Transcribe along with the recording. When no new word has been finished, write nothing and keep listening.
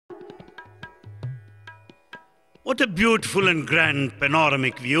What a beautiful and grand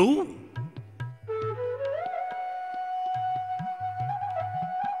panoramic view.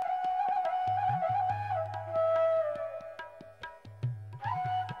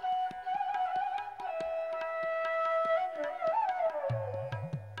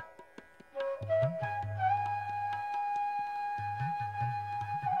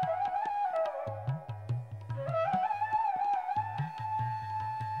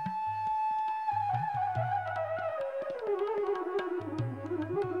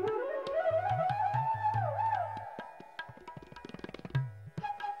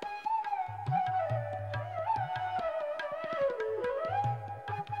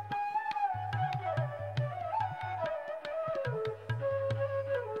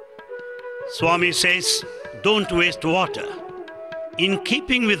 Swami says, don't waste water. In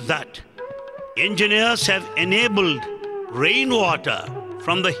keeping with that, engineers have enabled rainwater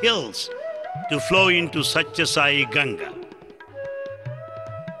from the hills to flow into Sai Ganga.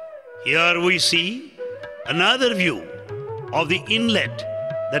 Here we see another view of the inlet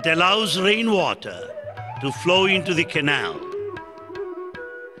that allows rainwater to flow into the canal.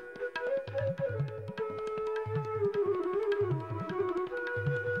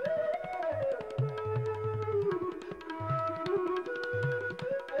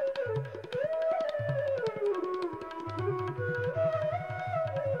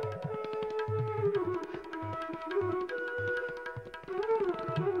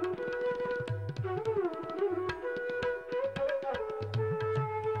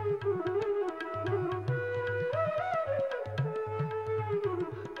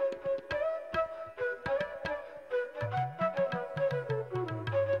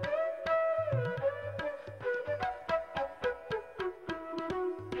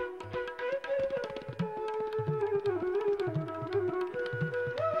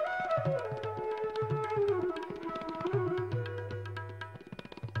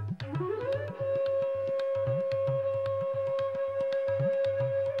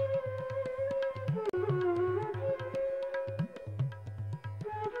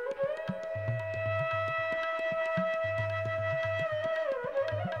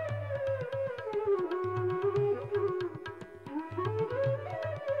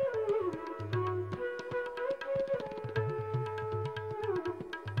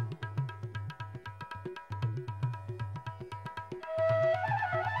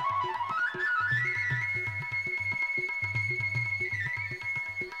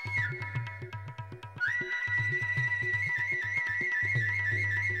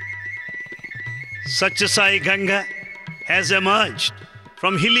 Sai Ganga has emerged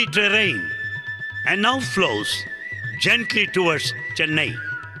from hilly terrain and now flows gently towards Chennai.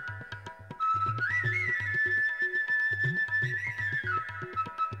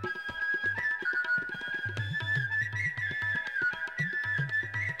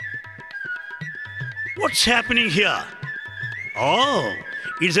 What's happening here? Oh,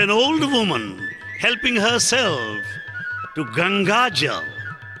 it's an old woman helping herself to Ganga Jal.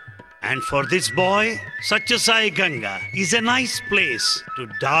 And for this boy, Sai Ganga is a nice place to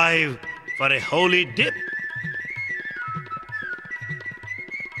dive for a holy dip.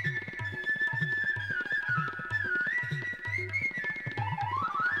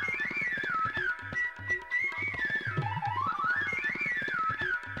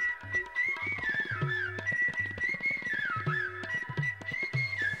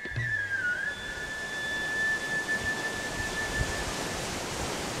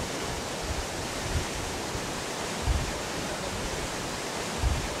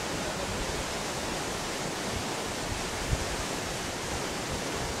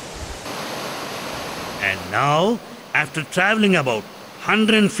 And now, after traveling about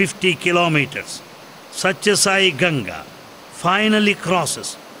 150 kilometers, Sai Ganga finally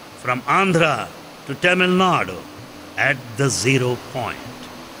crosses from Andhra to Tamil Nadu at the 0 point.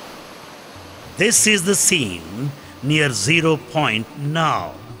 This is the scene near 0 point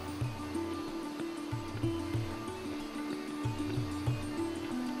now.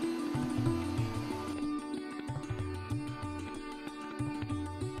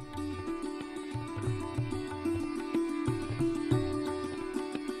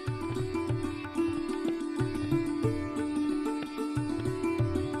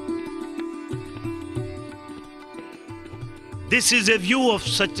 This is a view of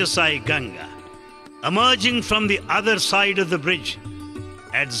Sai Ganga emerging from the other side of the bridge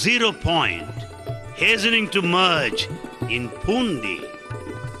at 0 point, hastening to merge in Poondi.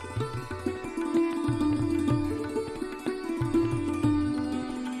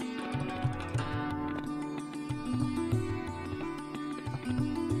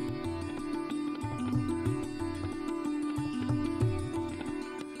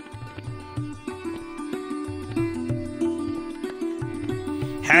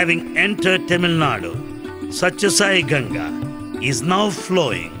 having entered Tamil Nadu, Sathya Sai Ganga is now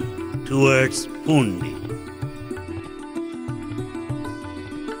flowing towards Poondi.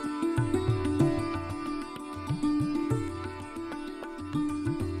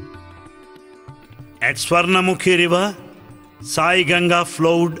 At Swarnamukhi river, Sai Ganga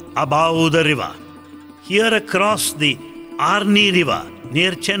flowed above the river. Here across the Arni river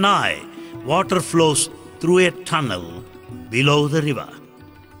near Chennai, water flows through a tunnel below the river.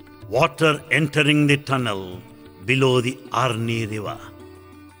 Water entering the tunnel below the Arni river.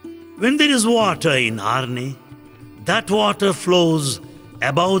 When there is water in Arni, that water flows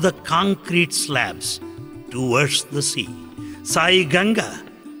above the concrete slabs towards the sea. Sai Ganga,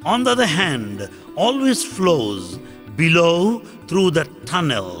 on the other hand, always flows below through the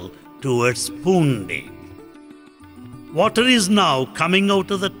tunnel towards Poondi. Water is now coming out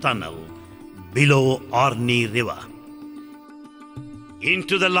of the tunnel below Arni river.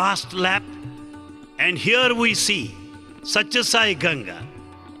 Into the last lap, and here we see Sathya Sai Ganga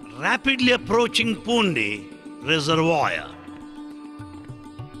rapidly approaching Poondi reservoir.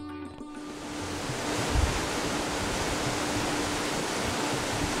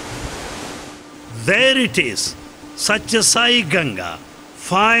 There it is, Sathya Sai Ganga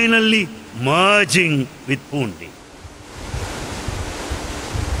finally merging with Poondi.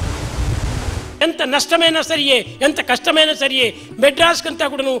 ఎంత నష్టమైనా సరియే, ఎంత కష్టమైనా సరియే, మెడ్రాస్ కంతా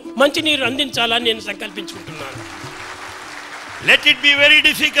కూడాను మంచినీరు అందించాలని నేను సంకల్పించుకుంటున్నాను. Let it be very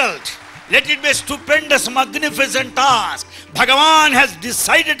difficult. Let it be a stupendous, magnificent task. Bhagawan has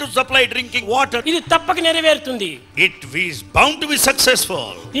decided to supply drinking water. ఇది తప్పక నెరవేరుతుంది. It is bound to be successful.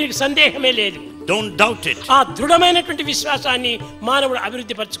 దీనికి సందేహమే లేదు. Don't doubt it. ఆ దృఢమైనటువంటి విశ్వాసాన్ని మానవుడు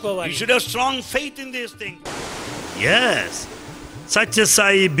అభివృద్ధి పరచుకోవాలి. You should have strong faith in this thing. Yes. Sathya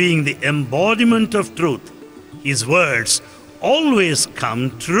Sai being the embodiment of truth, his words always come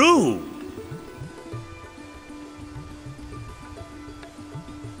true.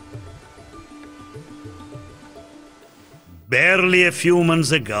 Barely a few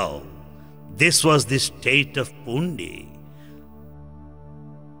months ago, this was the state of Poondi.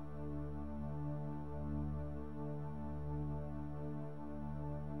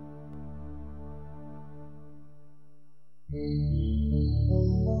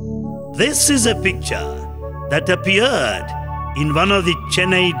 This is a picture that appeared in one of the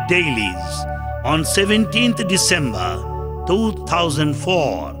Chennai dailies on 17th December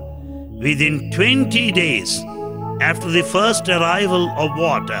 2004. Within 20 days after the first arrival of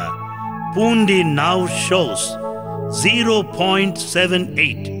water, Poondi now shows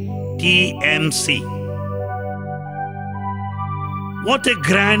 0.78 TMC. What a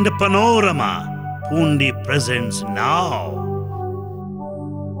grand panorama Poondi presents now.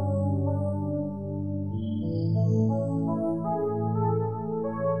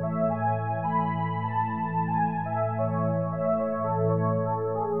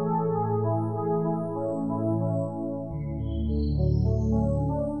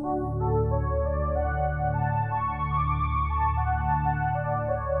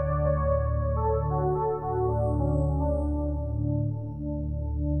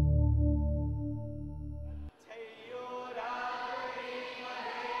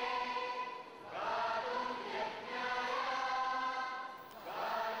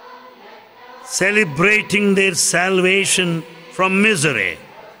 Celebrating their salvation from misery,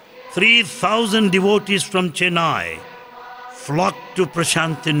 3,000 devotees from Chennai flocked to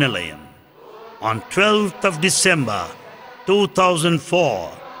Prashanthi Nilayam on 12th of December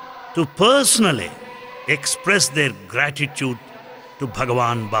 2004 to personally express their gratitude to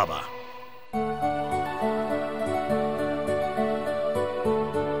Bhagawan Baba.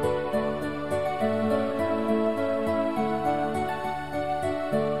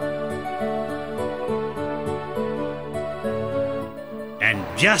 And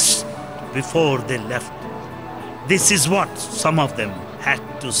just before they left, this is what some of them had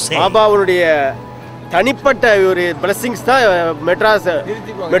to say. பாபாவுடைய தனிப்பட்ட ஒரு blessings தான் மெட்ராஸ்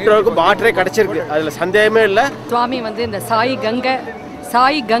மெட்ரோவுக்கு வாட்டரே கிடைச்சிருக்கு. அதுல சந்தேகமே இல்லை. சுவாமி வந்து இந்த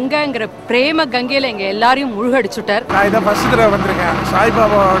சாய் கங்காங்கிற பிரேம கங்கையில் எங்க எல்லாரையும் முழுகடிச்சுட்டார். நான் இதை ஃபர்ஸ்ட் தடவை வந்திருக்கேன்.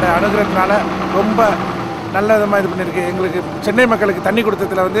 சாய்பாபாவோட அனுகிரகத்தினால ரொம்ப நல்ல விதமாக இது பண்ணியிருக்கு. எங்களுக்கு சென்னை மக்களுக்கு தண்ணி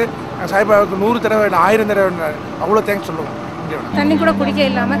கொடுத்ததுல வந்து சாய்பாபாவுக்கு 100 தடவை 1000 தடவை அவ்வளோ தேங்க்ஸ் சொல்லுவோம். தண்ணி கூட குடிக்க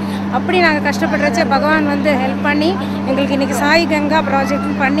இல்லாமல் அப்படி நாங்கள் கஷ்டப்படுறச்ச பகவான் வந்து ஹெல்ப் பண்ணி எங்களுக்கு இன்னைக்கு சாய் கங்கா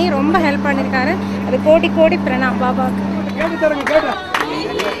ப்ராஜெக்ட் பண்ணி ரொம்ப ஹெல்ப் பண்ணியிருக்காரு. அது கோடி கோடி பிரணாம் பாபாவுக்கு.